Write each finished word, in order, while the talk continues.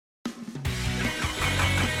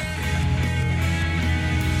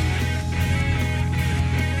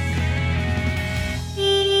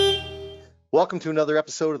Welcome to another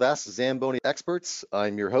episode of Ask the Zamboni Experts.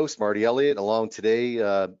 I'm your host, Marty Elliott. Along today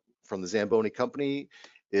from the Zamboni Company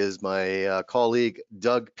is my colleague,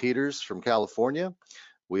 Doug Peters from California.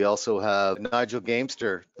 We also have Nigel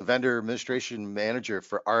Gamester, the Vendor Administration Manager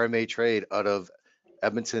for RMA Trade out of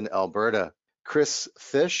Edmonton, Alberta. Chris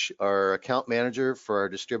Fish, our Account Manager for our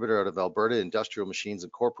distributor out of Alberta, Industrial Machines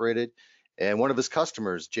Incorporated. And one of his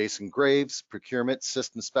customers, Jason Graves, Procurement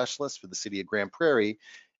System Specialist for the City of Grand Prairie.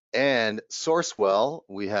 And Sourcewell,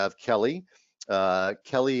 we have Kelly.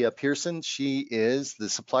 Kelly Pearson, she is the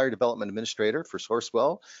Supplier Development Administrator for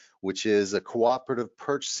Sourcewell, which is a cooperative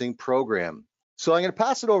purchasing program. So I'm going to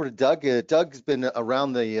pass it over to Doug. Doug's been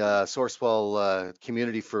around the Sourcewell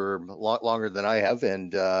community for longer than I have,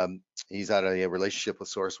 and he's had a relationship with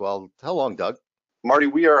Sourcewell. How long, Doug? Marty,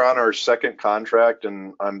 we are on our second contract,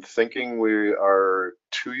 and I'm thinking we are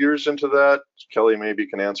 2 years into that. Kelly maybe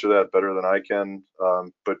can answer that better than I can,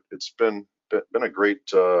 but it's been a great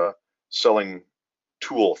selling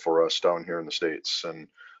tool for us down here in the States, and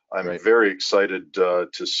I'm very excited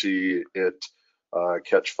to see it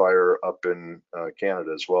catch fire up in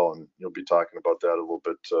Canada as well, and you'll be talking about that a little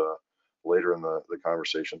bit later in the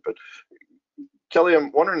conversation. But Kelly,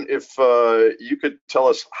 I'm wondering if you could tell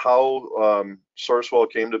us how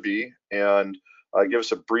Sourcewell came to be and give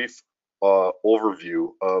us a brief overview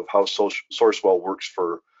of how Sourcewell works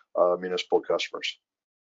for municipal customers.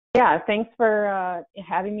 Yeah, thanks for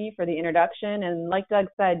having me for the introduction. And like Doug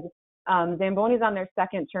said, Zamboni's on their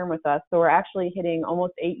second term with us, so we're actually hitting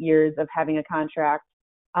almost 8 years of having a contract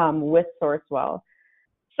with Sourcewell.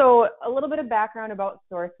 So a little bit of background about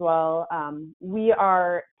Sourcewell. We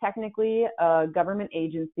are technically a government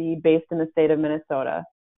agency based in the state of Minnesota.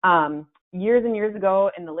 Years and years ago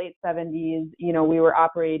in the late 70s, we were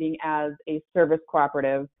operating as a service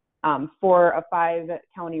cooperative for a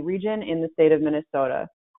 5-county region in the state of Minnesota.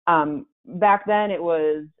 Back then it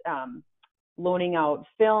was loaning out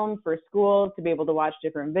film for schools to be able to watch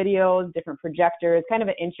different videos, different projectors, kind of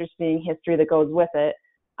an interesting history that goes with it.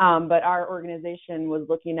 But our organization was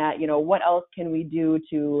looking at, what else can we do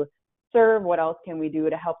to serve? What else can we do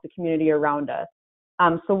to help the community around us?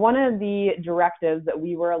 So one of the directives that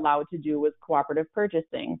we were allowed to do was cooperative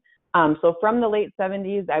purchasing. So from the late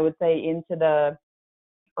 70s, I would say into the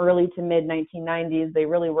early to mid 1990s, they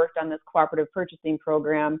really worked on this cooperative purchasing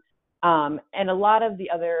program. And a lot of the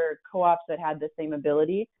other co-ops that had the same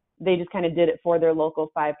ability, they just kind of did it for their local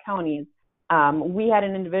 5 counties. We had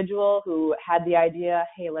an individual who had the idea,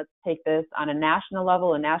 hey, let's take this on a national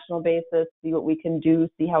level, a national basis, see what we can do,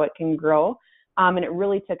 see how it can grow. And it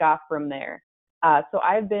really took off from there. So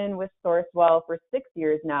I've been with Sourcewell for 6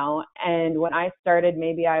 years now. And when I started,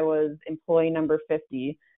 maybe I was employee number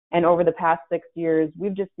 50. And over the past 6 years,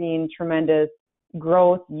 we've just seen tremendous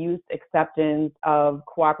growth, use, acceptance of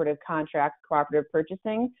cooperative contracts, cooperative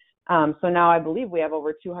purchasing. So now I believe we have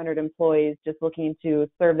over 200 employees just looking to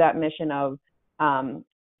serve that mission of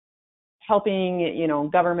helping,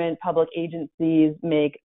 government, public agencies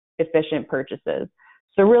make efficient purchases.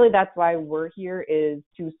 So really that's why we're here, is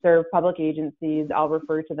to serve public agencies. I'll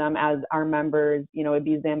refer to them as our members, it'd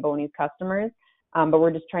be Zamboni's customers, but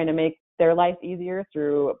we're just trying to make their life easier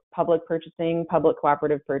through public purchasing, public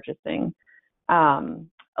cooperative purchasing.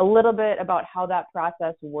 A little bit about how that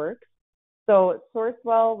process works. So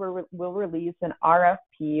Sourcewell will release an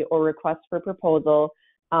RFP, or request for proposal,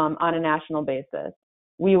 on a national basis.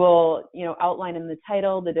 We will, outline in the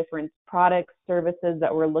title the different products, services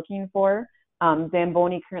that we're looking for.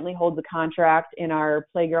 Zamboni currently holds a contract in our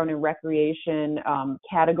playground and recreation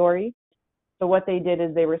category. So what they did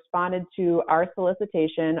is they responded to our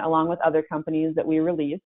solicitation along with other companies that we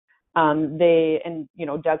released.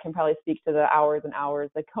 Doug can probably speak to the hours and hours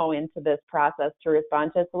that go into this process to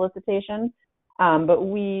respond to a solicitation. But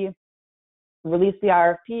we release the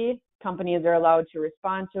RFP, companies are allowed to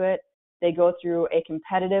respond to it. They go through a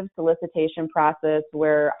competitive solicitation process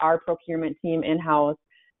where our procurement team in-house,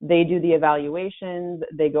 they do the evaluations,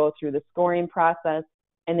 they go through the scoring process,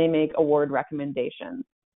 and they make award recommendations.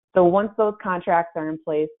 So once those contracts are in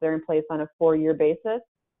place, they're in place on a 4-year basis.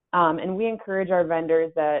 And we encourage our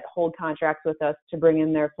vendors that hold contracts with us to bring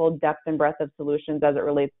in their full depth and breadth of solutions as it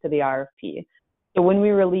relates to the RFP. So when we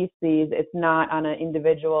release these, it's not on an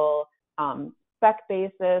individual spec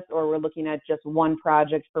basis, or we're looking at just one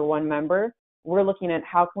project for one member. We're looking at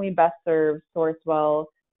how can we best serve Sourcewell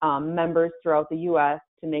members throughout the U.S.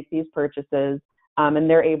 to make these purchases. And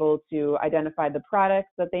they're able to identify the products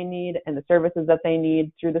that they need and the services that they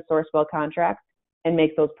need through the Sourcewell contract and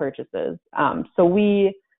make those purchases. So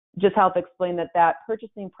we just help explain that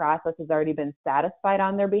purchasing process has already been satisfied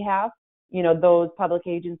on their behalf. those public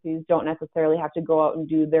agencies don't necessarily have to go out and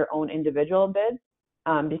do their own individual bids,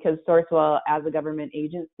 because Sourcewell, as a government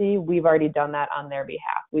agency, we've already done that on their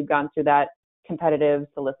behalf. We've gone through that competitive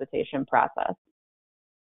solicitation process.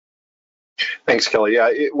 Thanks, Kelly. Yeah,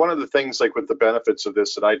 one of the things, like with the benefits of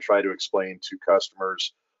this, that I try to explain to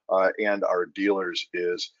customers and our dealers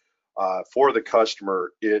is, for the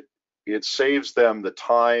customer, it saves them the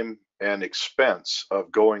time and expense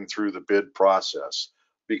of going through the bid process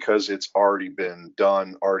because it's already been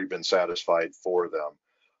done, already been satisfied for them.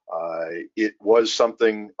 It was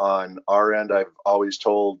something on our end I've always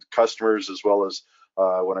told customers, as well as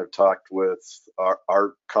when I've talked with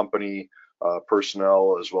our company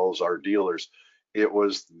personnel as well as our dealers. It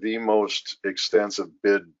was the most extensive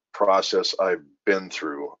bid process I've been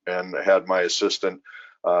through, and had my assistant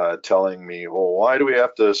telling me, well, why do we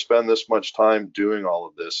have to spend this much time doing all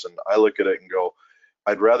of this? And I look at it and go,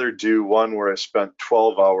 I'd rather do one where I spent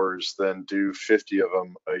 12 hours than do 50 of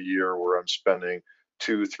them a year where I'm spending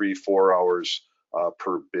 2, 3, 4 hours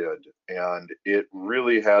per bid. And it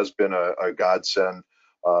really has been a godsend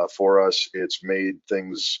for us. It's made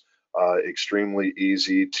things extremely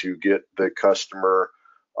easy to get the customer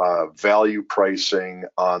value pricing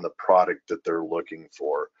on the product that they're looking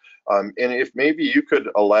for. And if maybe you could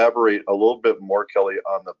elaborate a little bit more, Kelly,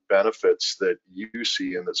 on the benefits that you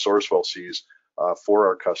see and that Sourcewell sees for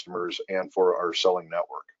our customers and for our selling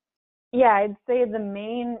network. Yeah, I'd say the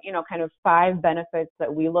main, kind of 5 benefits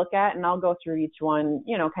that we look at, and I'll go through each one,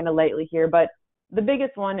 kind of lightly here, but the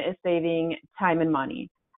biggest one is saving time and money.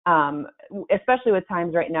 Especially with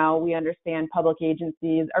times right now, we understand public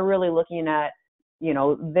agencies are really looking at,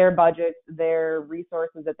 their budgets, their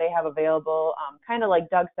resources that they have available. Kind of like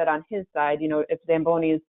Doug said on his side, if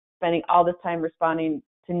Zamboni is spending all this time responding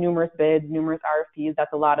to numerous bids, numerous RFPs,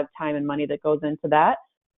 that's a lot of time and money that goes into that.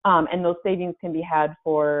 And those savings can be had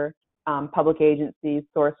for public agencies,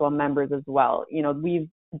 Sourcewell members as well. We've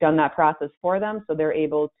done that process for them, so they're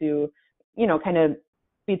able to, kind of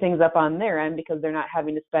speed things up on their end because they're not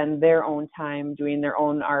having to spend their own time doing their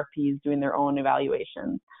own RFPs, doing their own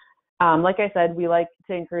evaluations. Like I said, we like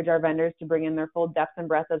to encourage our vendors to bring in their full depth and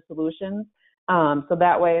breadth of solutions. So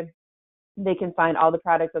that way they can find all the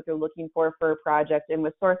products that they're looking for a project. And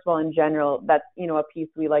with Sourcewell in general, that's, a piece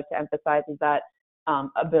we like to emphasize is that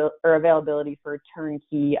availability for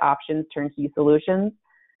turnkey options, turnkey solutions.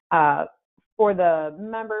 For the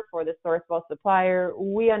member, for the Sourcewell supplier,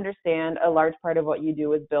 we understand a large part of what you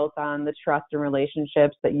do is built on the trust and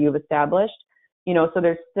relationships that you've established. So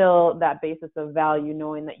there's still that basis of value,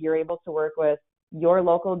 knowing that you're able to work with your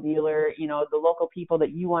local dealer, the local people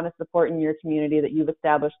that you want to support in your community that you've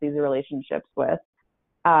established these relationships with.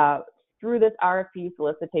 Through this RFP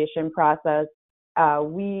solicitation process,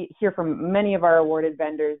 we hear from many of our awarded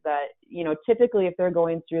vendors that, typically if they're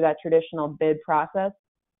going through that traditional bid process,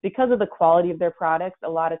 because of the quality of their products, a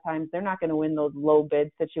lot of times they're not going to win those low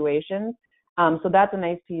bid situations. So that's a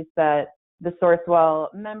nice piece that the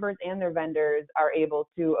Sourcewell members and their vendors are able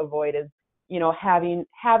to avoid, is, having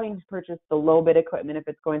to purchase the low bid equipment if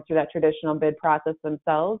it's going through that traditional bid process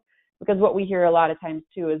themselves. Because what we hear a lot of times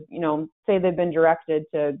too is, say they've been directed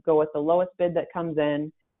to go with the lowest bid that comes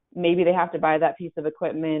in, maybe they have to buy that piece of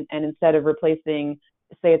equipment, and instead of replacing,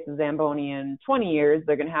 say it's a Zamboni in 20 years,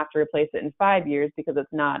 they're going to have to replace it in 5 years because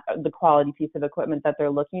it's not the quality piece of equipment that they're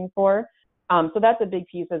looking for. So that's a big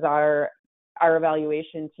piece, as our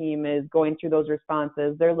evaluation team is going through those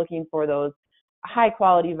responses. They're looking for those high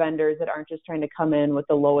quality vendors that aren't just trying to come in with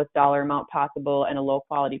the lowest dollar amount possible and a low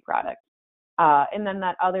quality product. And then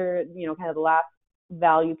that other, kind of the last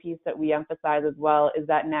value piece that we emphasize as well is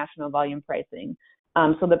that national volume pricing.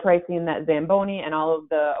 So the pricing that Zamboni and all of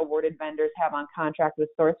the awarded vendors have on contract with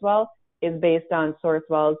Sourcewell is based on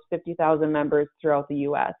Sourcewell's 50,000 members throughout the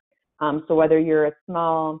U.S. So whether you're a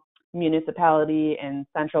small municipality in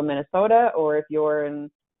central Minnesota, or if you're in,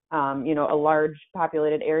 a large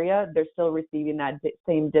populated area, they're still receiving that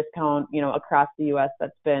same discount, across the U.S.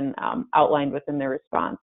 that's been outlined within their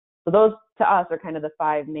response. So those, to us, are kind of the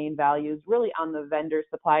 5 main values, really on the vendor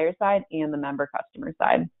supplier side and the member customer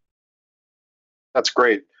side. That's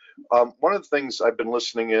great. One of the things I've been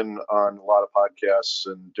listening in on a lot of podcasts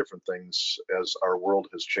and different things as our world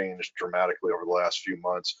has changed dramatically over the last few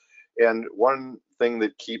months. And one thing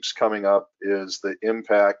that keeps coming up is the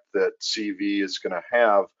impact that CV is going to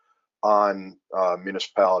have on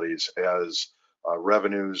municipalities as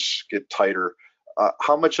revenues get tighter.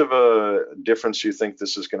 How much of a difference do you think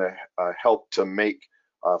this is going to help to make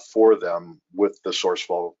for them with the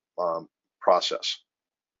Sourcewell process?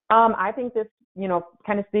 I think this,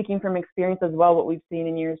 kind of speaking from experience as well, what we've seen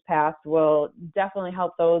in years past will definitely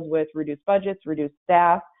help those with reduced budgets, reduced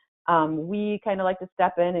staff. we kind of like to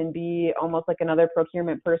step in and be almost like another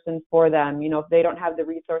procurement person for them. You know, if they don't have the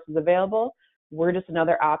resources available, we're just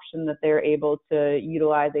another option that they're able to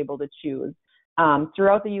utilize, able to choose.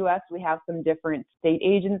 Throughout the U.S., we have some different state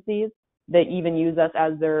agencies that even use us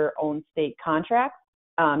as their own state contracts,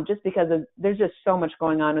 just because there's just so much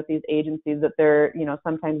going on with these agencies that they're, you know,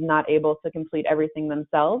 sometimes not able to complete everything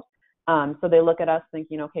themselves. So they look at us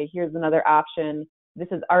thinking, okay, here's another option. This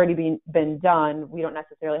has already been done. We don't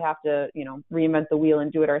necessarily have to, you know, reinvent the wheel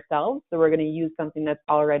and do it ourselves. So we're going to use something that's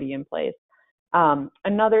already in place.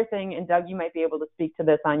 Another thing, and Doug, you might be able to speak to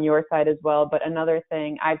this on your side as well, but another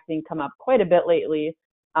thing I've seen come up quite a bit lately,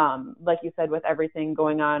 like you said, with everything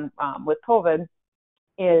going on with COVID,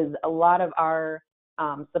 is a lot of our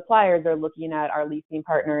suppliers are looking at our leasing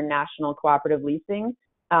partner, National Cooperative Leasing.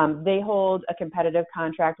 They hold a competitive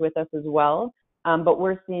contract with us as well. But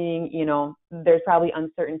we're seeing, you know, there's probably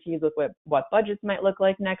uncertainties with what budgets might look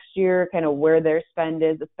like next year, kind of where their spend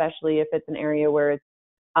is, especially if it's an area where it's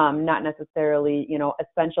not necessarily, you know,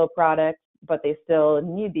 essential products, but they still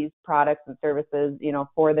need these products and services, you know,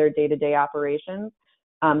 for their day-to-day operations.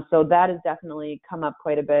 So that has definitely come up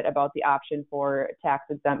quite a bit about the option for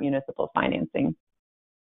tax-exempt municipal financing.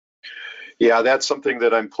 Yeah, that's something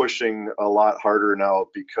that I'm pushing a lot harder now,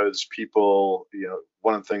 because people, you know,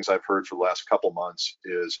 one of the things I've heard for the last couple months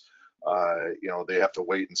is, you know, they have to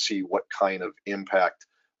wait and see what kind of impact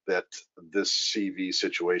that this CV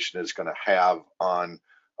situation is going to have on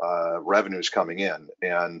revenues coming in.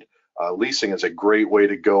 And leasing is a great way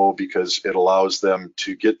to go, because it allows them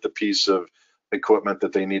to get the piece of equipment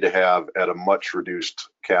that they need to have at a much reduced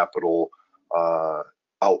capital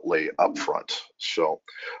outlay upfront. So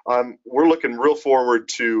we're looking real forward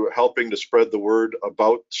to helping to spread the word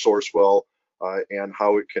about Sourcewell and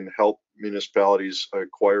how it can help municipalities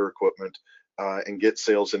acquire equipment and get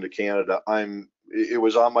sales into Canada. It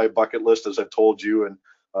was on my bucket list, as I've told you, and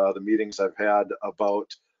the meetings I've had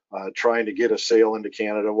about trying to get a sale into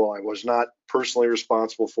Canada. Well, I was not personally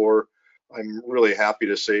responsible for. I'm really happy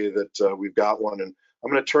to say that we've got one, and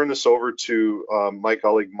I'm going to turn this over to my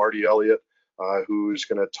colleague Marty Elliott, who's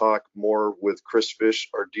going to talk more with Chris Fish,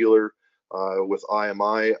 our dealer with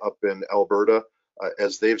IMI up in Alberta,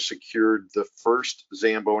 as they've secured the first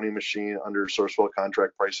Zamboni machine under Sourcewell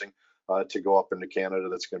contract pricing to go up into Canada.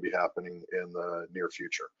 That's going to be happening in the near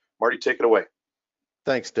future. Marty, take it away.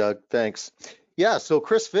 Thanks, Doug. Thanks. Yeah, so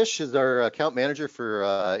Chris Fish is our account manager for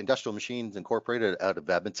Industrial Machines Incorporated out of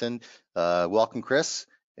Edmonton. Welcome, Chris.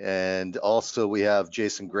 And also we have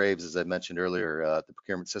Jason Graves, as I mentioned earlier, the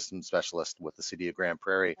procurement systems specialist with the city of Grand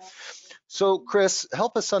Prairie. So Chris,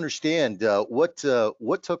 help us understand what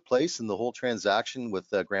took place in the whole transaction with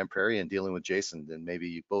Grand Prairie and dealing with Jason, and maybe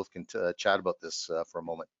you both can chat about this for a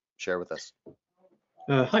moment. Share with us.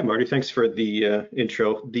 Hi, Marty. Thanks for the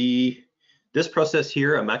intro. This process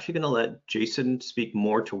here, I'm actually going to let Jason speak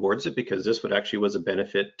more towards it, because this was a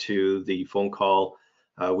benefit to the phone call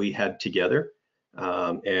we had together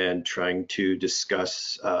and trying to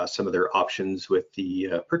discuss some of their options with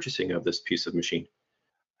the purchasing of this piece of machine.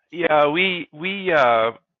 Yeah, we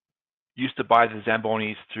used to buy the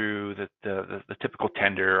Zambonis through the typical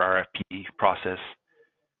tender RFP process,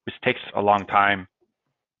 which takes a long time,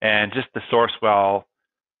 and just the Sourcewell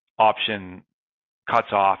option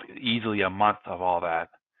cuts off easily a month of all that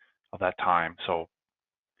time. So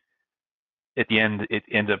at the end, it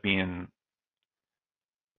ends up being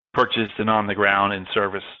purchased and on the ground and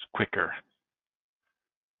serviced quicker.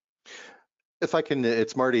 If I can,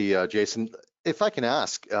 it's Marty, Jason. If I can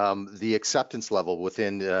ask, the acceptance level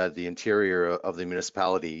within the interior of the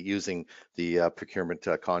municipality using the procurement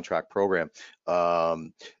contract program.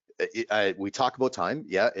 We talk about time.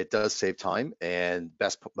 Yeah, it does save time and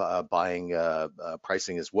best buying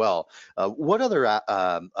pricing as well. What other,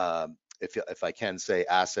 if I can say,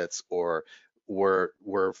 assets or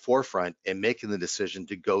were forefront in making the decision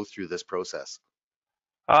to go through this process?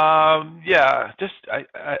 Yeah, just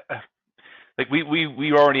like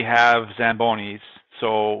we already have Zambonis,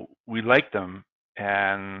 so we like them,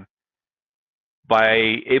 and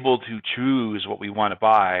by able to choose what we want to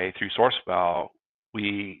buy through Sourcewell,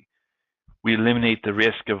 we eliminate the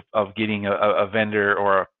risk of getting a vendor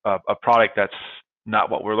or a product that's not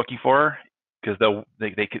what we're looking for, because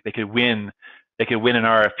they could win an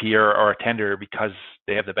RFP or a tender because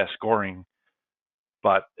they have the best scoring,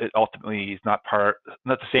 but it ultimately is not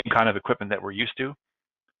the same kind of equipment that we're used to,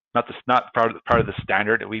 not part of the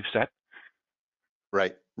standard that we've set.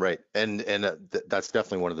 Right. And that's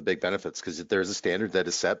definitely one of the big benefits, because there's a standard that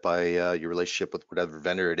is set by your relationship with whatever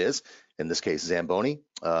vendor it is, in this case, Zamboni.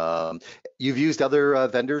 You've used other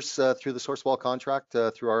vendors through the Sourcewell contract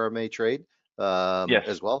through RMA Trade Yes.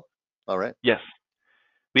 as well? All right. Yes.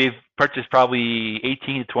 We've purchased probably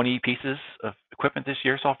 18 to 20 pieces of equipment this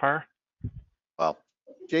year so far. Wow.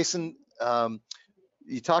 Jason,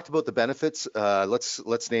 you talked about the benefits.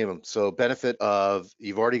 Let's name them. So benefit of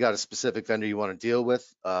you've already got a specific vendor you want to deal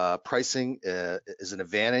with. Pricing is an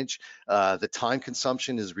advantage. The time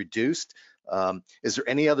consumption is reduced. Is there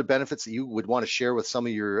any other benefits that you would want to share with some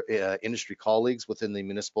of your industry colleagues within the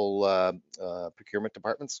municipal procurement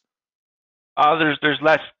departments? There's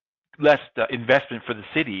less investment for the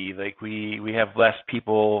city. Like we have less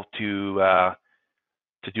people to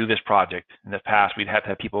do this project. In the past, we'd have to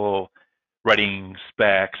have people writing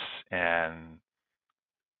specs and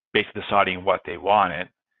basically deciding what they wanted,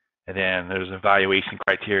 and then there's evaluation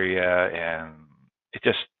criteria, and it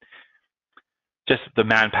just the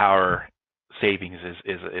manpower savings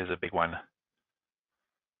is a big one.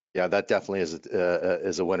 Yeah, that definitely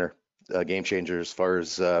is a winner, a game changer as far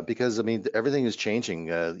as because I mean everything is changing.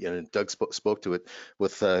 Doug spoke to it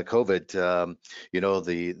with COVID.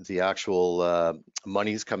 The actual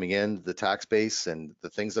money's coming in, the tax base, and the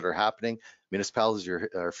things that are happening. Municipalities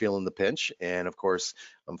are feeling the pinch, and of course,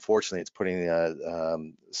 unfortunately, it's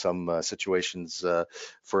putting some situations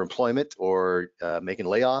for employment or making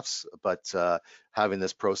layoffs. But having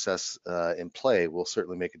this process in play will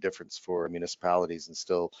certainly make a difference for municipalities and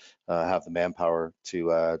still have the manpower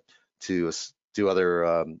to do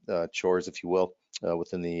other chores, if you will,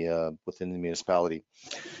 within the municipality.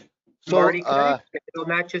 So, Marty, can I get on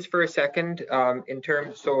that just for a second? In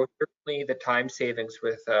terms, so certainly the time savings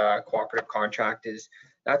with cooperative contract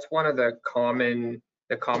that's one of the common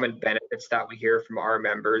benefits that we hear from our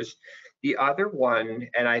members. The other one,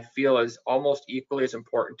 and I feel is almost equally as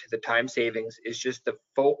important to the time savings, is just the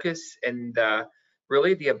focus and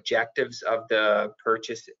really the objectives of the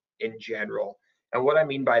purchase in general. And what I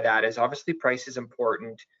mean by that is obviously price is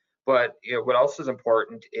important, but what else is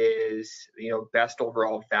important is best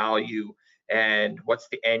overall value and what's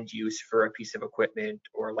the end use for a piece of equipment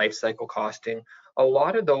or life cycle costing. A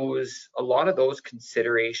lot of those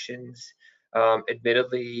considerations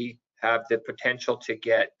admittedly have the potential to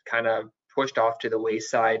get kind of pushed off to the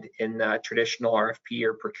wayside in the traditional RFP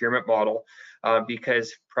or procurement model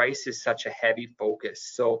because price is such a heavy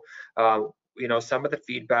focus. So some of the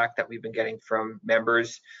feedback that we've been getting from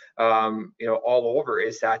members all over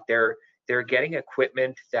is that they're getting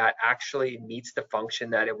equipment that actually meets the function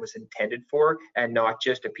that it was intended for, and not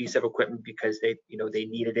just a piece of equipment because they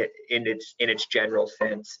needed it in its general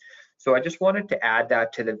sense. So I just wanted to add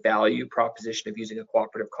that to the value proposition of using a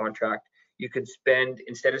cooperative contract. You could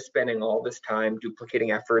instead of spending all this time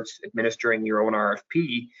duplicating efforts administering your own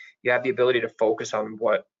RFP, you have the ability to focus on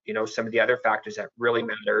what some of the other factors that really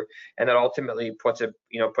matter, and that ultimately puts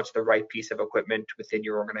the right piece of equipment within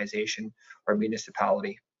your organization or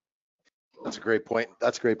municipality. That's a great point.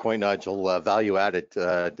 Nigel. Value added,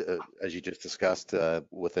 as you just discussed,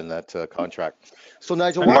 within that contract. So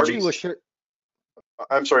Nigel, why don't you share?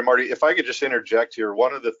 I'm sorry, Marty, if I could just interject here.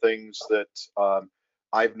 One of the things that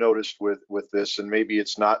I've noticed with this, and maybe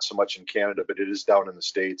it's not so much in Canada, but it is down in the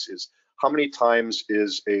States, is how many times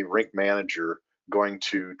is a rink manager going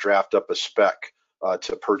to draft up a spec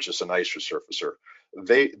to purchase an ice resurfacer?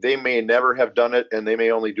 They may never have done it, and they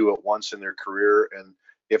may only do it once in their career. And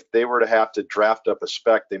if they were to have to draft up a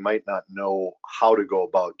spec, they might not know how to go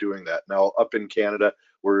about doing that. Now, up in Canada,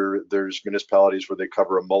 where there's municipalities where they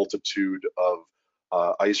cover a multitude of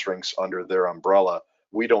ice rinks under their umbrella,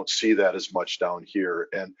 we don't see that as much down here.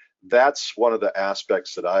 And that's one of the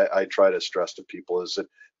aspects that I try to stress to people, is that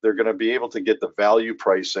they're going to be able to get the value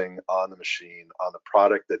pricing on the machine, on the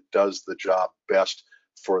product that does the job best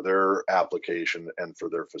for their application and for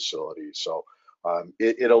their facility. So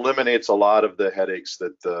it eliminates a lot of the headaches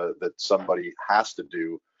that somebody has to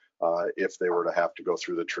do if they were to have to go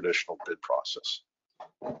through the traditional bid process.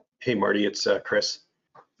 Hey, Marty, it's Chris.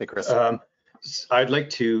 Hey, Chris. I'd like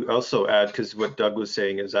to also add, because what Doug was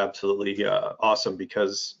saying is absolutely awesome,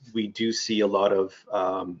 because we do see a lot of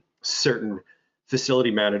certain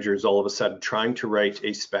facility managers all of a sudden trying to write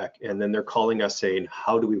a spec, and then they're calling us saying,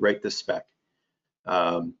 how do we write this spec?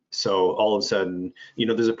 So all of a sudden,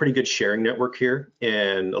 there's a pretty good sharing network here,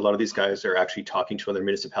 and a lot of these guys are actually talking to other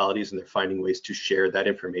municipalities, and they're finding ways to share that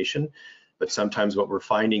information. But sometimes what we're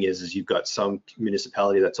finding is you've got some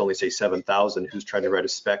municipality that's only, say, 7,000 who's trying to write a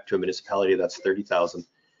spec to a municipality that's 30,000,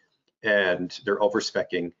 and they're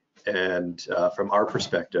over-speccing. And from our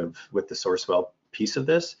perspective, with the Sourcewell piece of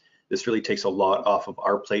this really takes a lot off of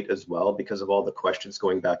our plate as well, because of all the questions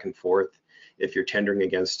going back and forth if you're tendering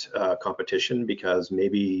against competition, because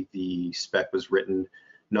maybe the spec was written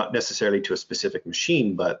not necessarily to a specific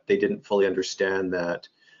machine, but they didn't fully understand that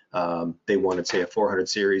they wanted, say, a 400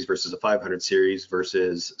 series versus a 500 series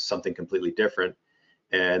versus something completely different.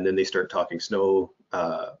 And then they start talking snow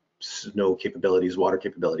capabilities, water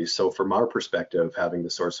capabilities. So from our perspective, having the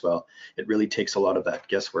source well, it really takes a lot of that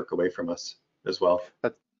guesswork away from us as well.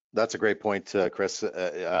 That's a great point, Chris.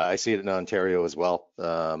 I see it in Ontario as well,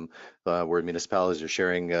 where municipalities are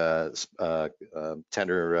sharing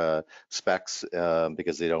tender specs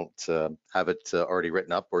because they don't have it already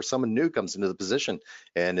written up, or someone new comes into the position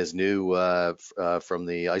and is new from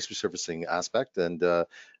the ice resurfacing aspect, and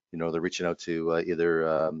you know, they're reaching out to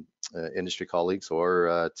either industry colleagues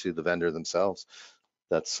or to the vendor themselves.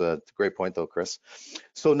 That's a great point, though, Chris.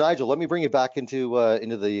 So, Nigel, let me bring you back into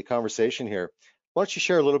the conversation here. Why don't you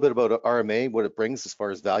share a little bit about RMA, what it brings as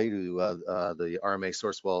far as value to the RMA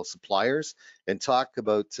Sourcewell suppliers, and talk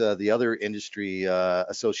about the other industry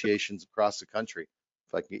associations across the country,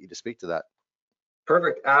 if I can get you to speak to that.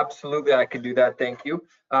 Perfect. Absolutely, I can do that. Thank you.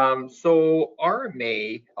 So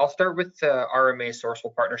RMA, I'll start with the RMA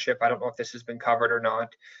Sourcewell partnership. I don't know if this has been covered or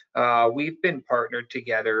not. We've been partnered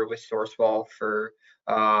together with Sourcewell for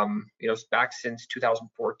back since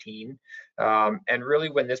 2014, and really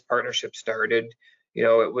when this partnership started,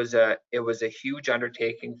 it was a huge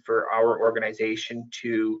undertaking for our organization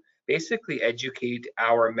to basically educate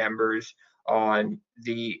our members on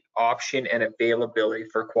the option and availability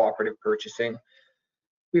for cooperative purchasing.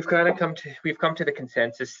 We've come to the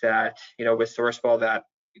consensus that with Sourcewell that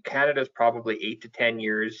Canada is probably 8 to 10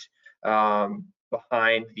 years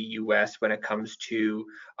behind the US when it comes to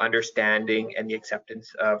understanding and the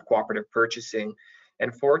acceptance of cooperative purchasing.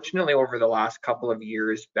 And fortunately, over the last couple of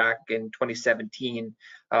years, back in 2017,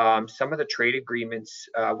 some of the trade agreements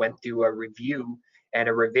went through a review and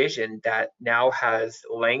a revision that now has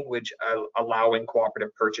language allowing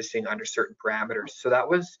cooperative purchasing under certain parameters. So that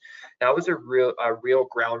was a real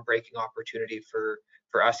groundbreaking opportunity for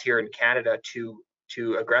us here in Canada to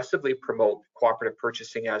aggressively promote cooperative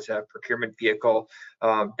purchasing as a procurement vehicle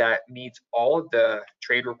that meets all of the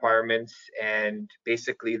trade requirements and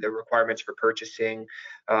basically the requirements for purchasing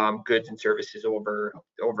goods and services over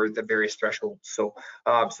the various thresholds. So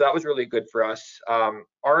that was really good for us.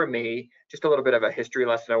 RMA, just a little bit of a history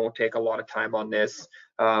lesson. I won't take a lot of time on this.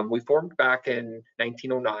 We formed back in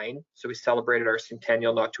 1909, so we celebrated our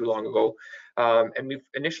centennial not too long ago. And we've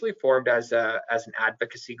initially formed as an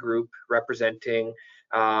advocacy group representing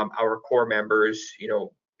our core members,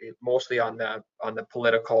 mostly on the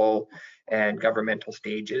political and governmental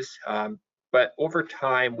stages. But over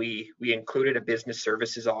time, we included a business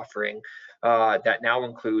services offering that now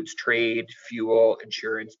includes trade, fuel,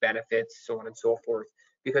 insurance, benefits, so on and so forth.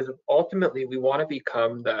 Because ultimately, we want to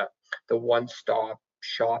become the one-stop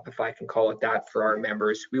shop, if I can call it that, for our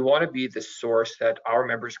members. We want to be the source that our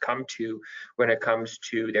members come to when it comes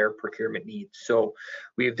to their procurement needs. So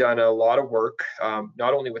we've done a lot of work,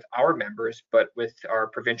 not only with our members, but with our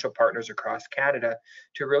provincial partners across Canada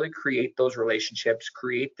to really create those relationships,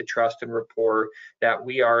 create the trust and rapport that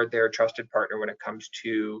we are their trusted partner when it comes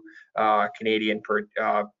to Canadian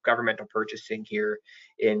governmental purchasing here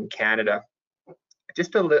in Canada.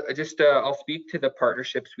 I'll speak to the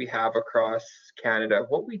partnerships we have across Canada.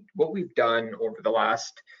 What we've done over the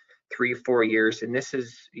last 3-4 years, and this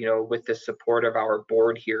is with the support of our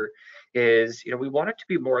board here, is we want it to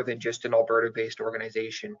be more than just an Alberta-based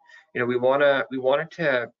organization. We wanted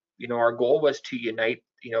to our goal was to unite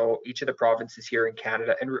each of the provinces here in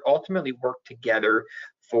Canada and ultimately work together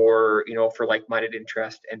for like-minded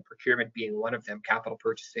interest, and procurement being one of them. Capital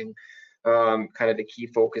purchasing, kind of the key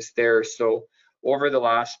focus there. So over the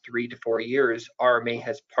last 3 to 4 years, RMA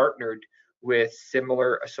has partnered with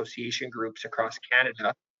similar association groups across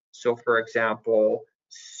Canada. So, for example,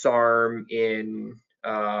 SARM in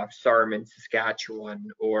Saskatchewan,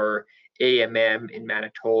 or AMM in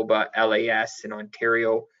Manitoba, LAS in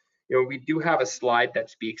Ontario. We do have a slide that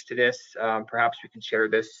speaks to this. Perhaps we can share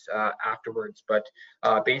this afterwards. But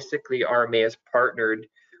basically, RMA has partnered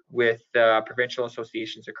with provincial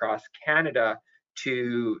associations across Canada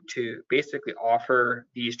to basically offer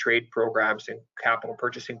these trade programs and capital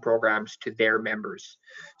purchasing programs to their members.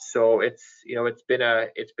 So it's been a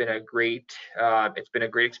great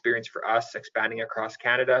experience for us expanding across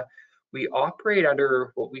Canada. We operate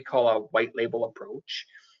under what we call a white label approach.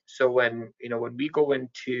 So when we go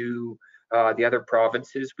into the other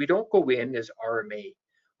provinces, we don't go in as RMA.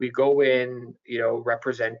 We go in,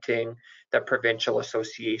 representing the provincial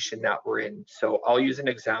association that we're in. So I'll use an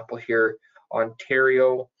example here.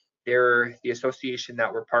 Ontario, the association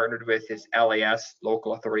that we're partnered with is LAS,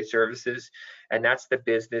 Local Authority Services, and that's the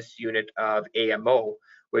business unit of AMO,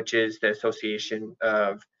 which is the Association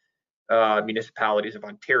of municipalities of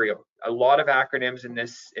Ontario. A lot of acronyms in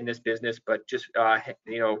this business, but just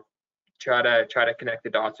try to connect the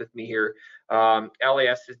dots with me here.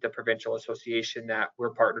 LAS is the provincial association that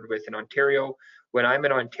we're partnered with in Ontario. When I'm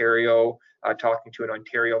in Ontario talking to an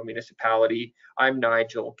Ontario municipality, I'm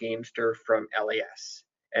Nigel Gamester from LAS.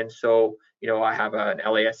 And so, I have an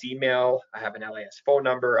LAS email, I have an LAS phone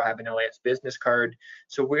number, I have an LAS business card.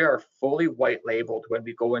 So we are fully white labeled when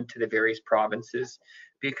we go into the various provinces,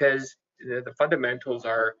 because the fundamentals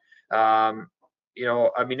are, a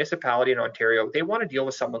municipality in Ontario, they want to deal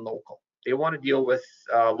with someone local. They want to deal with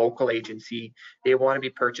a local agency. They want to be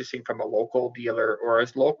purchasing from a local dealer or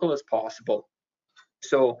as local as possible.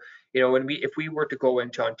 So, if we were to go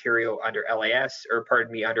into Ontario under LAS, or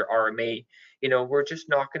pardon me, under RMA, we're just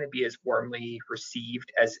not going to be as warmly received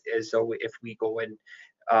as though if we go in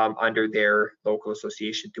under their local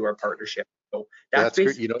association through our partnership. So that's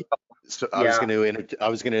great. So I was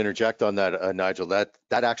going to interject on that, Nigel. That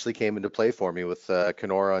actually came into play for me with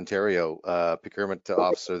Kenora, Ontario, procurement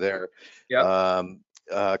officer there.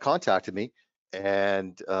 Contacted me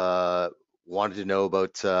and wanted to know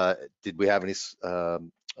about did we have any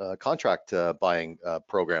contract buying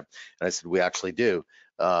program, and I said we actually do.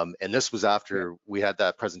 And this was after we had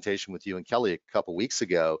that presentation with you and Kelly a couple weeks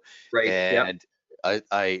ago, right? And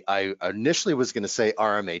I initially was going to say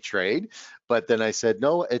RMA Trade, but then I said,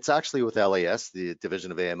 no, it's actually with LAS, the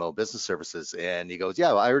division of AMO Business Services. And he goes,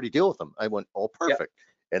 yeah, I already deal with them. I went, oh, perfect.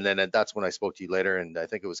 And then that's when I spoke to you later, and I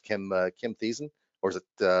think it was Kim Thiessen, or is it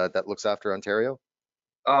that looks after Ontario?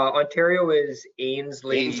 Ontario is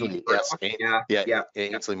Ainsley. Yes.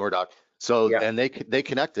 Ainsley Murdoch. So, and they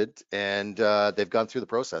connected, and they've gone through the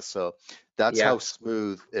process. So that's how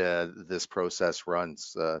smooth this process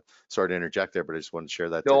runs. Sorry to interject there, but I just wanted to share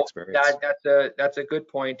that experience. That's a good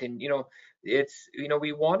point. And it's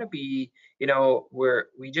we want to be we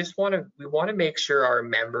want to make sure our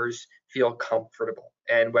members feel comfortable,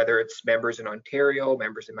 and whether it's members in Ontario,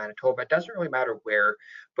 members in Manitoba, it doesn't really matter where,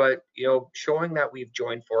 but showing that we've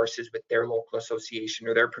joined forces with their local association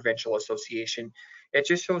or their provincial association, it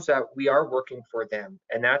just shows that we are working for them.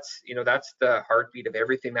 And that's the heartbeat of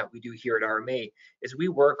everything that we do here at RMA, is we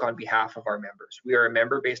work on behalf of our members. We are a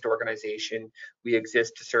member-based organization. We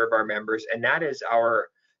exist to serve our members, and that is our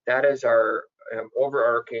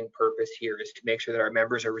overarching purpose here, is to make sure that our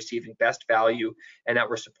members are receiving best value and that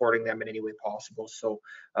we're supporting them in any way possible. So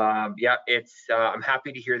it's I'm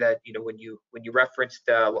happy to hear that when you referenced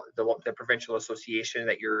the provincial association,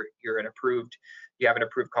 that you have an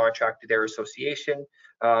approved contract to their association.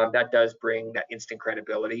 That does bring that instant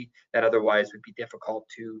credibility that otherwise would be difficult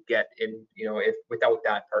to get in, without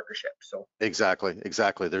that partnership. So exactly.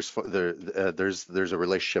 There's a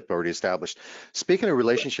relationship already established. Speaking of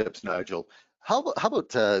relationships, Nigel, how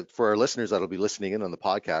about for our listeners that'll be listening in on the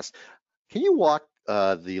podcast, can you walk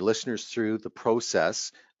the listeners through the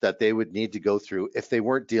process that they would need to go through if they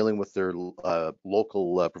weren't dealing with their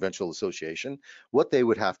local provincial association, what they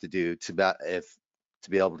would have to do to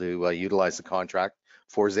be able to utilize the contract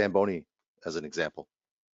for Zamboni, as an example?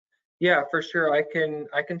 Yeah, for sure. I can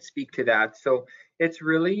speak to that. So it's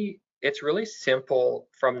really simple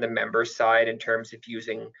from the member side in terms of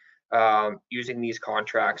using these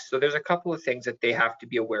contracts. So there's a couple of things that they have to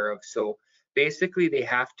be aware of. So basically, they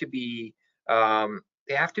have to be a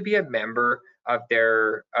member of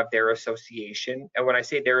their association. And when I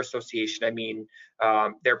say their association, I mean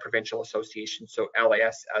their provincial association. So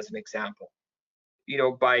LAS as an example.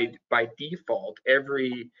 By default,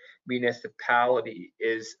 every municipality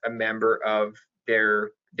is a member of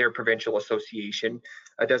their provincial association.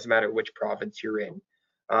 It doesn't matter which province you're in.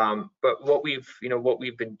 But what we've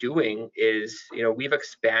been doing is, we've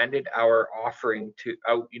expanded our offering to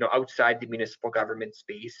outside the municipal government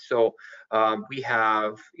space. So we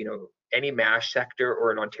have, any MASH sector,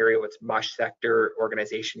 or in Ontario, it's MUSH sector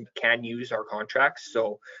organization can use our contracts.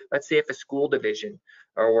 So let's say if a school division,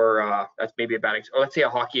 or that's maybe a bad example, or let's say a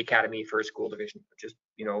hockey academy for a school division, just,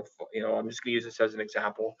 I'm just gonna use this as an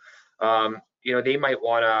example. They might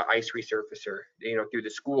want an ice resurfacer, through the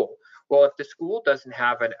school. Well, if the school doesn't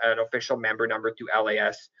have an official member number through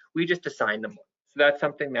LAS, we just assign them one. So that's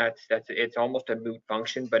something it's almost a moot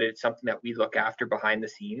function, but it's something that we look after behind the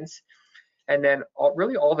scenes. And then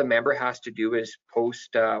all the member has to do is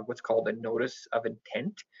post what's called a notice of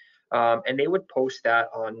intent, and they would post that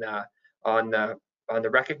on the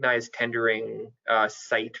recognized tendering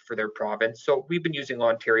site for their province. So we've been using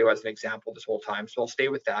Ontario as an example this whole time, so I'll stay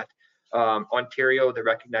with that. Ontario, the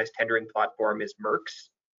recognized tendering platform is MERX.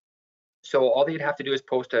 So all they'd have to do is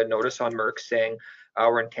post a notice on MERX saying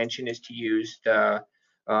our intention is to use the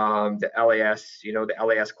LAS, the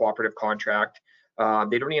LAS cooperative contract.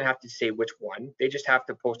 They don't even have to say which one. They just have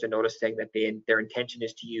to post a notice saying that their intention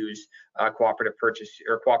is to use cooperative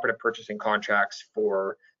purchasing contracts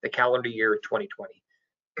for the calendar year 2020.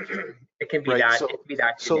 It can be Right. that. So, It can be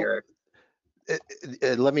that so generic.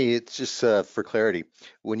 let me, it's just for clarity,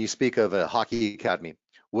 when you speak of a hockey academy,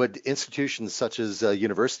 would institutions such as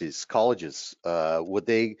universities, colleges, would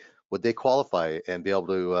they qualify and be able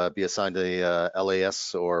to be assigned a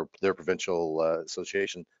LAS or their provincial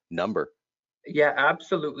association number? Yeah,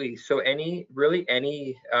 absolutely. So any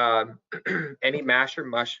any MASH or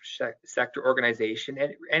MUSH sector organization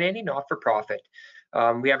and any not-for-profit.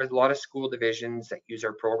 We have a lot of school divisions that use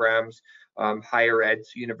our programs, higher ed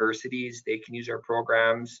universities, they can use our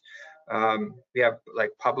programs. We have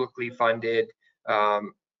like publicly funded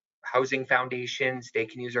housing foundations, they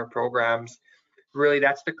can use our programs. Really,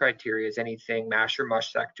 that's the criteria, is anything MASH or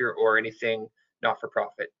MUSH sector or anything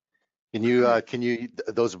not-for-profit. Can you,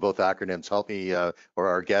 those are both acronyms, help me or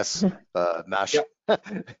our guests, MASH, Yep.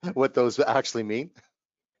 what those actually mean?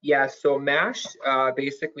 Yeah, so MASH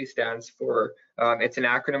basically stands for, it's an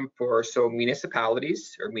acronym for, so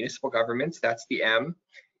municipalities or municipal governments, that's the M.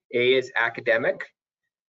 A is academic,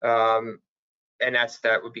 and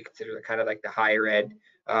that would be considered kind of like the higher ed.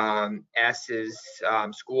 S is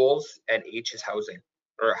schools, and H is housing,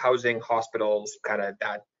 or housing, hospitals, kind of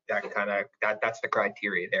that's the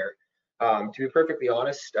criteria there. To be perfectly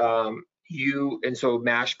honest, so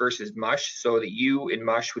MASH versus MUSH, so the U in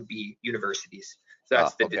MUSH would be universities. So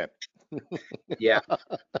that's the okay. Yeah.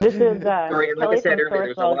 This is Sorry, like Kelly I said from earlier,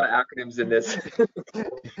 there's a lot of acronyms in this.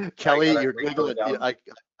 Kelly, gotta you're break those giggling. down.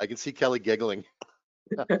 I can see Kelly giggling.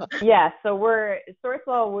 Yeah, so we're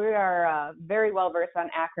Sourcewell. We are very well versed on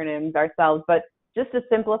acronyms ourselves, but just to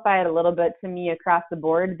simplify it a little bit to me across the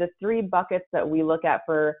board, the three buckets that we look at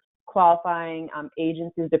for qualifying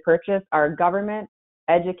agencies to purchase are government,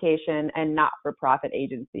 education, and not-for-profit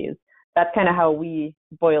agencies. That's kind of how we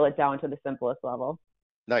boil it down to the simplest level.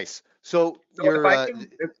 Nice. So So you're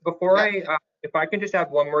if I can just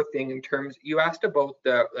add one more thing in terms, you asked about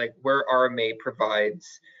the where RMA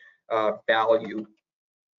provides value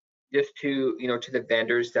just to to the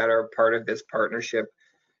vendors that are part of this partnership.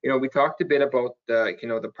 We talked a bit about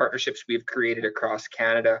the partnerships we've created across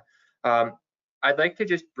Canada. I'd like to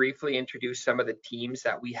just briefly introduce some of the teams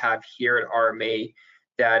that we have here at RMA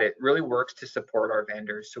that it really works to support our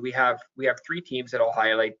vendors. So we have three teams that I'll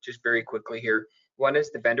highlight just very quickly here. One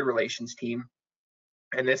is the vendor relations team,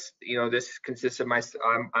 and this consists of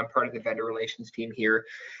I'm part of the vendor relations team here,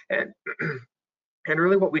 and and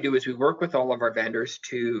really what we do is we work with all of our vendors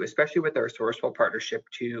to, especially with our Sourcewell partnership,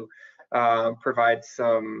 to provide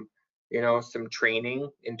some training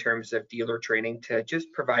in terms of dealer training, to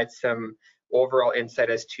just provide some overall insight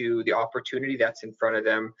as to the opportunity that's in front of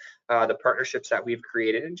them, the partnerships that we've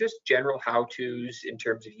created, and just general how-tos in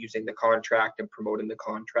terms of using the contract and promoting the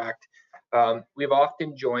contract. We've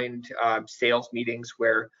often joined sales meetings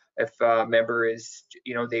where if a member is,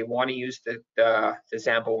 they want to use the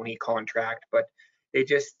Zamboni contract, but they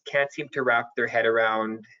just can't seem to wrap their head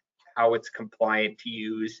around how it's compliant to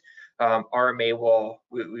use. RMA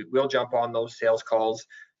will jump on those sales calls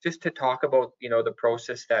just to talk about the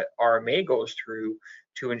process that RMA goes through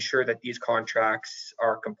to ensure that these contracts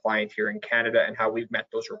are compliant here in Canada and how we've met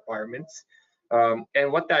those requirements.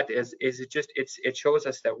 And what that is it shows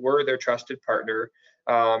us that we're their trusted partner,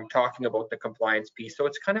 talking about the compliance piece. So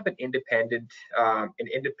it's kind of an independent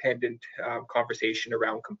conversation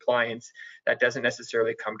around compliance that doesn't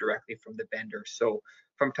necessarily come directly from the vendor. So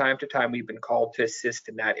from time to time, we've been called to assist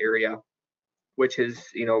in that area, which has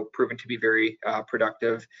proven to be very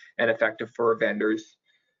productive and effective for our vendors.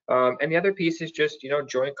 And the other piece is just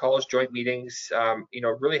joint calls, joint meetings,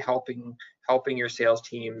 really helping your sales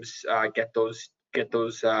teams get those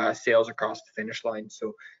sales across the finish line.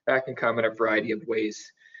 So that can come in a variety of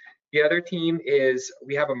ways. The other team is,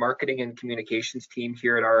 we have a marketing and communications team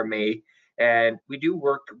here at RMA, and we do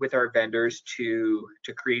work with our vendors to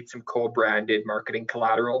create some co-branded marketing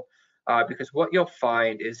collateral. Because what you'll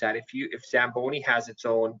find is that if Zamboni has its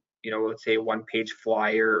own, let's say one-page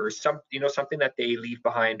flyer or something that they leave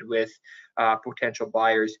behind with potential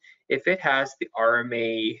buyers, if it has the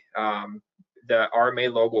RMA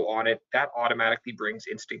logo on it, that automatically brings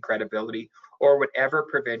instant credibility. Or whatever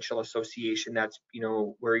provincial association that's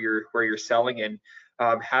where you're selling in,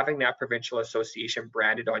 having that provincial association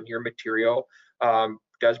branded on your material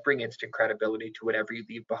does bring instant credibility to whatever you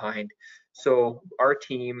leave behind. So our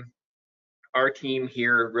team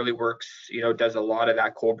here really works, does a lot of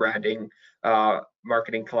that co-branding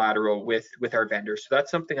marketing collateral with our vendors. So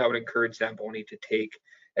that's something I would encourage Zamboni to take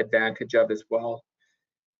advantage of as well.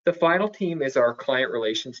 The final team is our client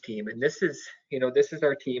relations team, and this is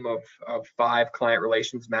our team of 5 client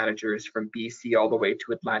relations managers from BC all the way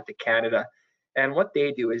to Atlantic Canada. And what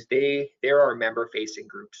they do is they're our member facing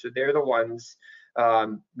group. So they're the ones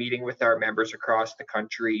meeting with our members across the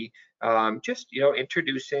country, just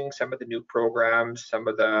introducing some of the new programs, some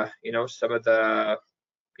of the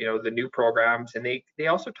the new programs, and they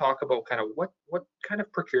also talk about kind of what kind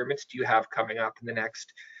of procurements do you have coming up in the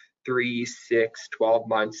next 3, 6, 12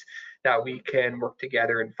 months that we can work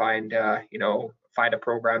together and find a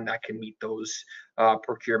program that can meet those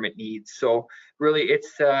procurement needs. So really,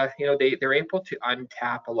 it's they're able to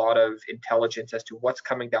untap a lot of intelligence as to what's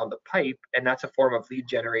coming down the pipe, and that's a form of lead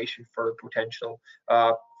generation for potential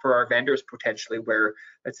for our vendors potentially. Where,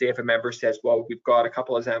 let's say, if a member says, well, we've got a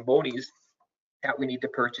couple of Zambonis that we need to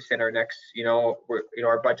purchase in our next,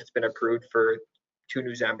 our budget's been approved for 2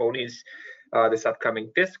 new Zambonis this upcoming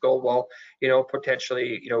fiscal. Well,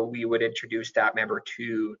 potentially, we would introduce that member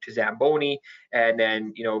to Zamboni, and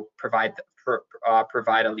then provide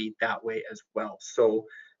a lead that way as well. So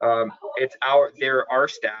they're our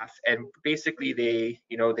staff, and basically they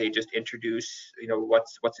just introduce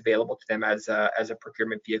what's available to them as a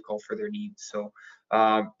procurement vehicle for their needs. So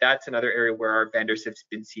that's another area where our vendors have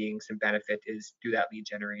been seeing some benefit, is through that lead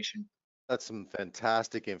generation. That's some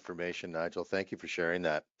fantastic information, Nigel. Thank you for sharing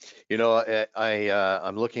that.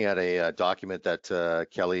 I'm looking at a document that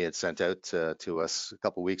Kelly had sent out to us a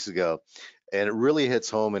couple weeks ago, and it really hits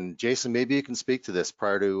home. And Jason, maybe you can speak to this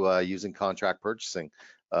prior to using contract purchasing.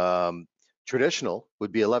 Traditional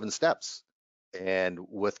would be 11 steps. And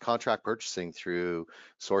with contract purchasing through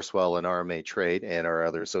Sourcewell and RMA Trade and our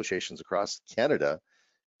other associations across Canada,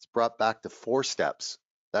 it's brought back to 4 steps.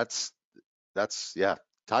 That's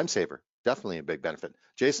time saver. Definitely a big benefit.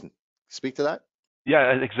 Jason, speak to that.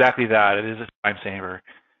 Yeah, exactly that. It is a time saver.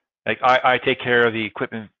 Like I take care of the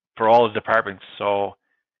equipment for all the departments, so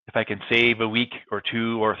if I can save a week or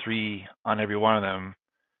 2 or 3 on every one of them,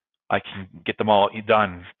 I can get them all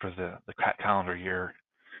done for the calendar year.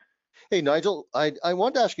 Hey, Nigel, I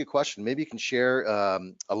wanted to ask you a question. Maybe you can share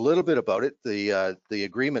a little bit about it. The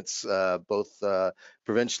agreements, both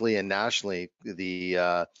provincially and nationally,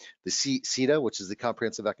 the CETA, which is the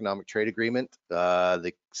Comprehensive Economic Trade Agreement,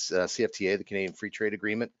 the CFTA, the Canadian Free Trade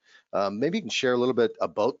Agreement. Maybe you can share a little bit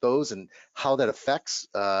about those and how that affects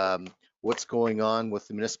what's going on with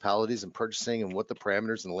the municipalities and purchasing, and what the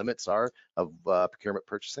parameters and limits are of procurement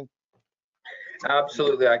purchasing.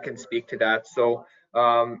 Absolutely, I can speak to that. So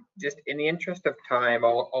just in the interest of time,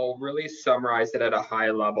 I'll really summarize it at a high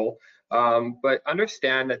level, but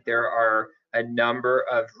understand that there are a number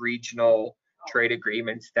of regional trade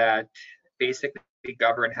agreements that basically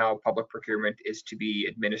govern how public procurement is to be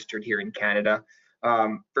administered here in Canada.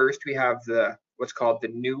 First, we have what's called the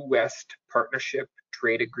New West Partnership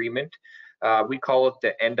Trade Agreement. We call it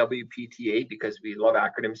the NWPTA because we love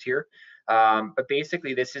acronyms here. But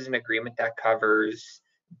basically, this is an agreement that covers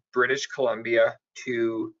British Columbia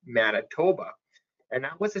to Manitoba. And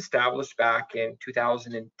that was established back in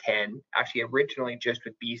 2010, actually originally just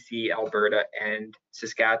with BC, Alberta, and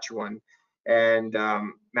Saskatchewan. And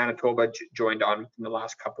Manitoba joined on in the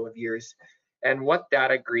last couple of years. And what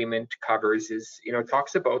that agreement covers is,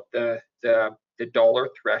 talks about the dollar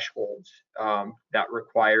thresholds that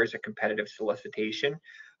requires a competitive solicitation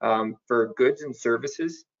for goods and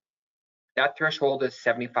services. That threshold is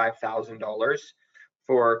 $75,000.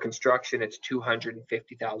 For construction, it's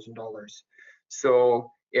 $250,000.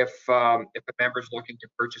 So if a member is looking to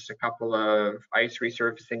purchase a couple of ice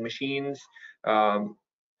resurfacing machines,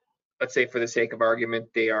 let's say for the sake of argument,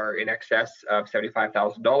 they are in excess of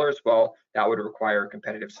 $75,000, well, that would require a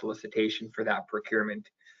competitive solicitation for that procurement.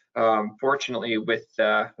 Fortunately, with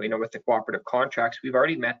the cooperative contracts, we've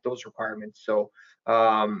already met those requirements. So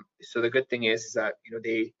the good thing is that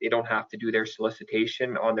they don't have to do their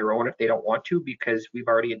solicitation on their own if they don't want to, because we've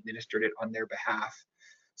already administered it on their behalf.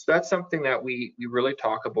 So that's something that we really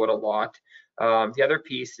talk about a lot. The other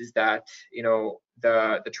piece is that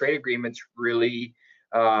the trade agreements really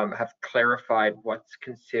have clarified what's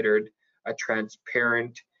considered a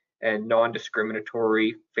transparent and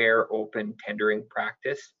non-discriminatory, fair, open tendering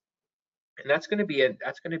practice. And that's going to be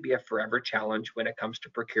a forever challenge when it comes to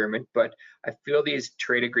procurement. But I feel these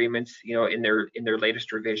trade agreements, in their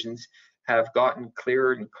latest revisions, have gotten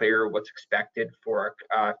clearer and clearer what's expected for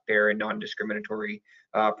a fair and non-discriminatory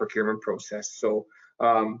procurement process. So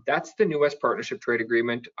that's the newest partnership trade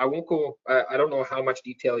agreement. I won't go. I don't know how much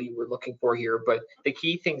detail you were looking for here, but the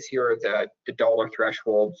key things here are the dollar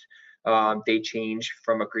thresholds. They change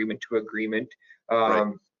from agreement to agreement.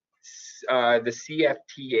 Right. The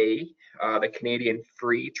CFTA the Canadian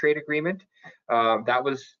Free Trade Agreement. That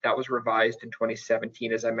was revised in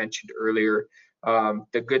 2017, as I mentioned earlier.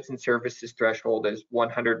 The goods and services threshold is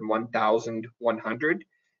 101,100,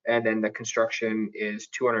 and then the construction is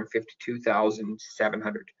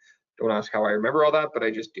 252,700. Don't ask how I remember all that, but I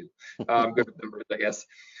just do. Good with numbers, I guess.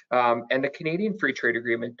 And the Canadian Free Trade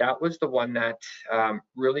Agreement, that was the one that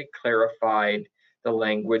really clarified the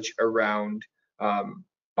language around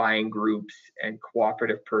buying groups and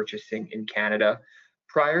cooperative purchasing in Canada.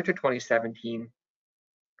 Prior to 2017,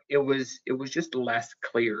 it was just less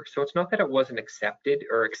clear. So it's not that it wasn't accepted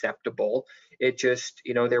or acceptable. It just,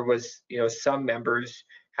 there was, some members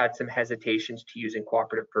had some hesitations to using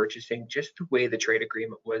cooperative purchasing, just the way the trade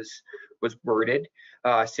agreement was worded.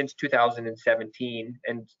 Since 2017,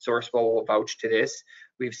 and Sourcewell will vouch to this,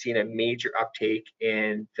 we've seen a major uptake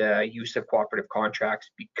in the use of cooperative contracts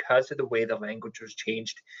because of the way the language was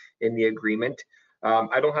changed in the agreement.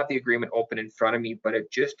 I don't have the agreement open in front of me, but it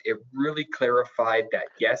really clarified that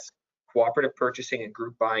yes, cooperative purchasing and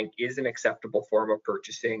group buying is an acceptable form of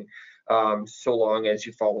purchasing, so long as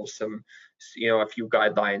you follow some, a few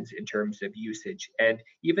guidelines in terms of usage. And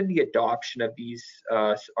even the adoption of these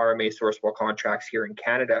RMA Sourcewell contracts here in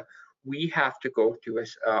Canada, we have to go through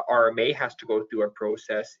RMA has to go through a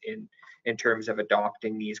process in terms of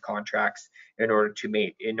adopting these contracts in order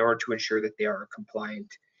to ensure that they are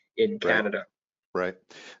compliant in Canada. Right.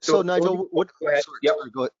 So Nigel, go ahead. Yep.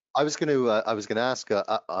 Sorry, go ahead. I was going to ask,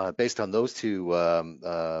 based on those two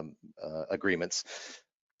agreements,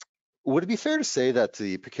 would it be fair to say that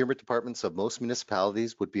the procurement departments of most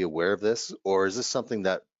municipalities would be aware of this, or is this something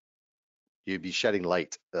that you'd be shedding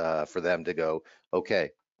light for them to go, okay,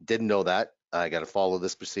 didn't know that, I got to follow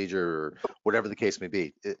this procedure, or whatever the case may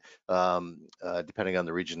be, depending on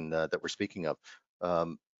the region that we're speaking of.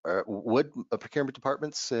 Would procurement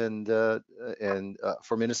departments and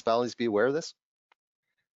for municipalities be aware of this?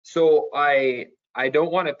 So I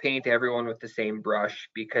don't want to paint everyone with the same brush,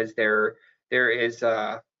 because there is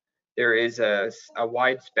a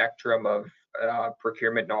wide spectrum of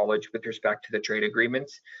procurement knowledge with respect to the trade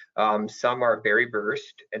agreements. Some are very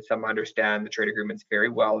versed and some understand the trade agreements very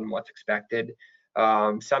well and what's expected.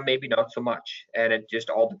 Some maybe not so much, and it just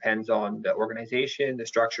all depends on the organization, the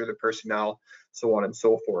structure, the personnel, so on and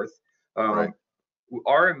so forth. Right.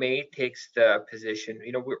 RMA takes the position,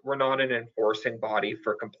 we're not an enforcing body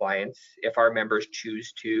for compliance. If our members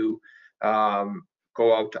choose to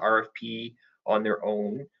go out to RFP on their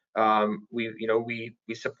own, we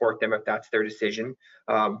support them if that's their decision.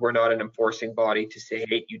 We're not an enforcing body to say,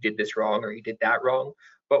 hey, you did this wrong or you did that wrong.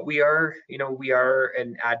 But we are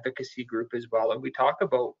an advocacy group as well, and we talk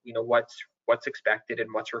about what's expected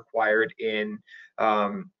and what's required in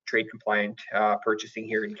trade compliant purchasing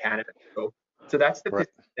here in Canada. So that's the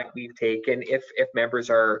position that we've taken. If members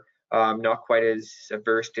are not quite as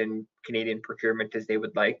versed in Canadian procurement as they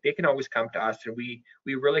would like, they can always come to us, and we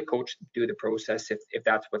really coach them through the process if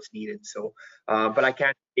that's what's needed. So, but I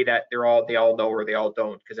can't say that they all know or they all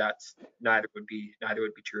don't, because that's neither would be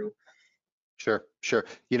true. Sure.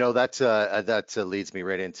 That leads me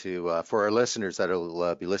right into for our listeners that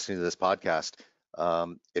will be listening to this podcast.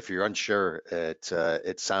 If you're unsure,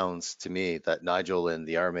 it sounds to me that Nigel and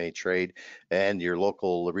the RMA Trade and your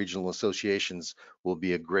local regional associations will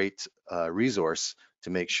be a great resource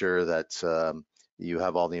to make sure that you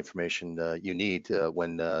have all the information you need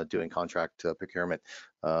when doing contract procurement.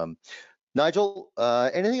 Nigel,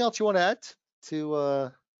 anything else you want to add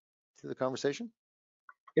to the conversation?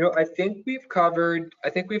 I think we've covered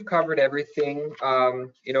everything. I've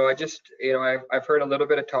heard a little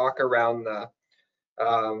bit of talk around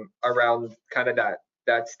kind of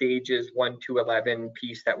that stages 1 to 11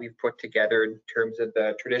 piece that we've put together in terms of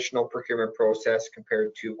the traditional procurement process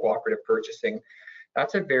compared to cooperative purchasing.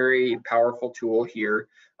 That's a very powerful tool here.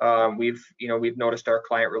 We've noticed our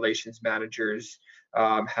client relations managers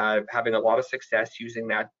having a lot of success using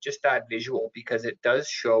that visual, because it does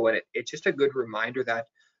show, and it's just a good reminder that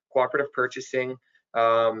cooperative purchasing,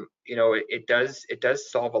 it does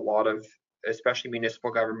solve a lot of, especially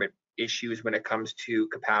municipal government issues when it comes to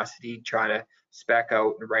capacity, trying to spec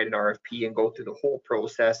out and write an RFP and go through the whole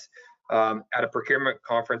process. At a procurement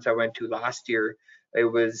conference I went to last year, it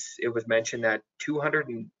was mentioned that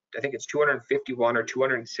 251 or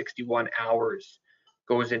 261 hours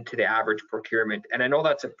goes into the average procurement. And I know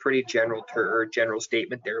that's a pretty general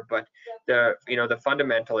statement there, but the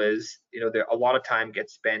fundamental is, a lot of time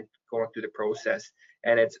gets spent going through the process,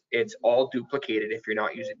 and it's all duplicated if you're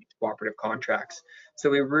not using these cooperative contracts. So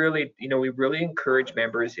we really encourage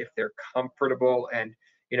members, if they're comfortable and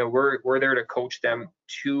we're there to coach them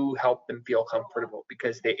to help them feel comfortable,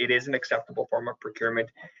 because it is an acceptable form of procurement,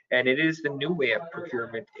 and it is the new way of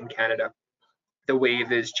procurement in Canada. The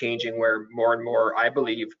wave is changing where more and more, I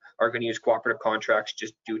believe, are going to use cooperative contracts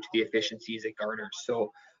just due to the efficiencies it garners.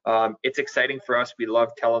 So it's exciting for us. We love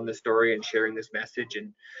telling the story and sharing this message,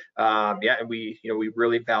 and and we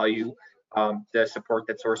really value the support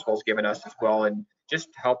that Sourcewell's given us as well, and just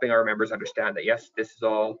helping our members understand that yes, this is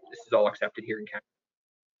all accepted here in Canada.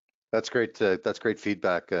 That's great. That's great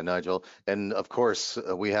feedback, Nigel. And of course,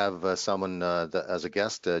 we have someone as a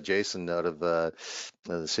guest, Jason, out of the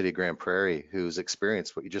city of Grand Prairie, who's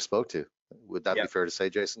experienced what you just spoke to. Would that be fair to say,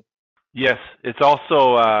 Jason? Yes, it's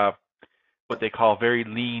also what they call very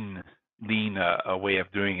lean way of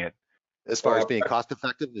doing it. As far as being cost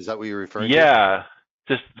effective, is that what you're referring to? Yeah,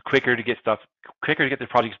 just quicker to get the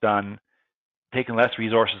projects done, taking less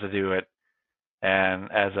resources to do it, and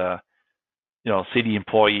as a city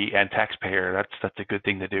employee and taxpayer, that's a good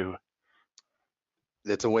thing to do.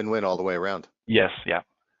 It's a win-win all the way around. Yes, yeah.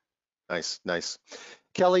 Nice.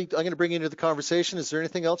 Kelly, I'm going to bring you into the conversation. Is there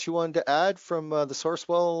anything else you wanted to add from the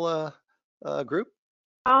Sourcewell group?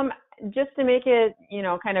 Just to make it,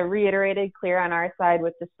 kind of reiterated clear on our side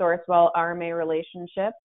with the Sourcewell RMA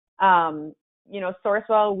relationship.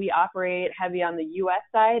 Sourcewell, we operate heavy on the U.S.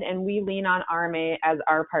 side, and we lean on RMA as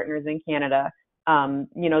our partners in Canada.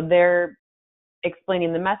 They're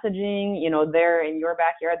explaining the messaging, they're in your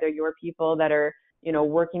backyard, they're your people that are,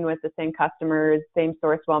 working with the same customers, same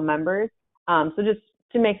Sourcewell members. So just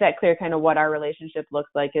to make that clear, kind of what our relationship looks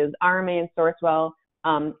like is RMA and Sourcewell,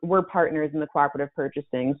 we're partners in the cooperative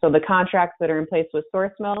purchasing. So the contracts that are in place with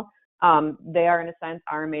Sourcewell, they are in a sense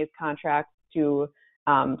RMA's contracts to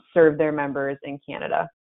serve their members in Canada.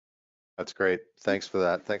 That's great. Thanks for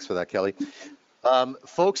that, Kelly.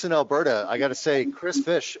 Folks in Alberta, I got to say, Chris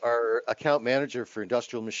Fish, our account manager for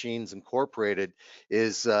Industrial Machines Incorporated,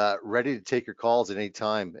 is ready to take your calls at any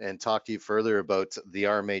time and talk to you further about the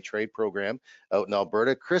RMA trade program out in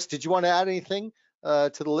Alberta. Chris, did you want to add anything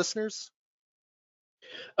to the listeners?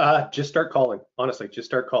 Just start calling. Honestly, just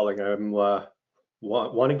start calling. I'm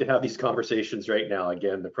wanting to have these conversations right now.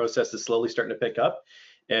 Again, the process is slowly starting to pick up,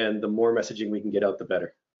 and the more messaging we can get out, the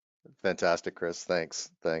better. Fantastic, Chris. Thanks.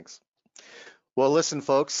 Well, listen,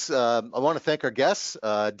 folks, I want to thank our guests.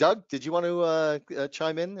 Doug, did you want to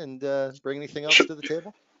chime in and bring anything else to the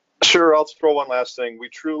table? Sure, I'll throw one last thing. We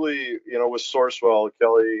truly, with Sourcewell,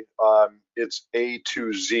 Kelly, it's A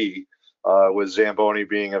to Z with Zamboni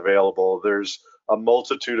being available. There's a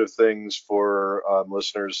multitude of things for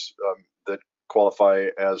listeners that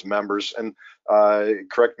qualify as members. And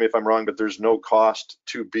correct me if I'm wrong, but there's no cost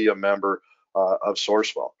to be a member of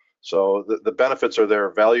Sourcewell. So the benefits are there: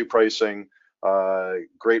 value pricing,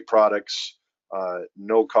 great products,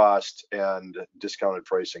 no cost, and discounted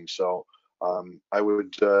pricing. So I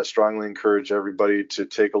would strongly encourage everybody to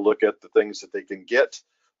take a look at the things that they can get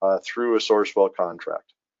through a Sourcewell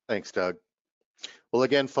contract. Thanks, Doug. Well,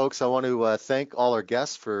 again, folks, I want to thank all our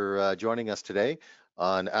guests for joining us today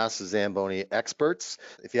on Ask the Zamboni Experts.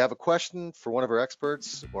 If you have a question for one of our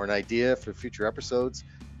experts or an idea for future episodes,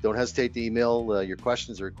 don't hesitate to email your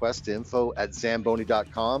questions or requests to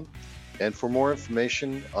info@zamboni.com. And for more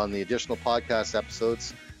information on the additional podcast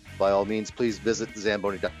episodes, by all means, please visit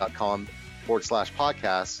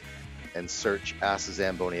zamboni.com/podcasts and search Ask the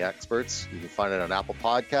Zamboni Experts. You can find it on Apple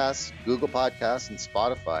Podcasts, Google Podcasts, and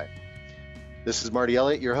Spotify. This is Marty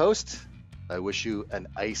Elliott, your host. I wish you an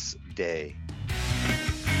ice day.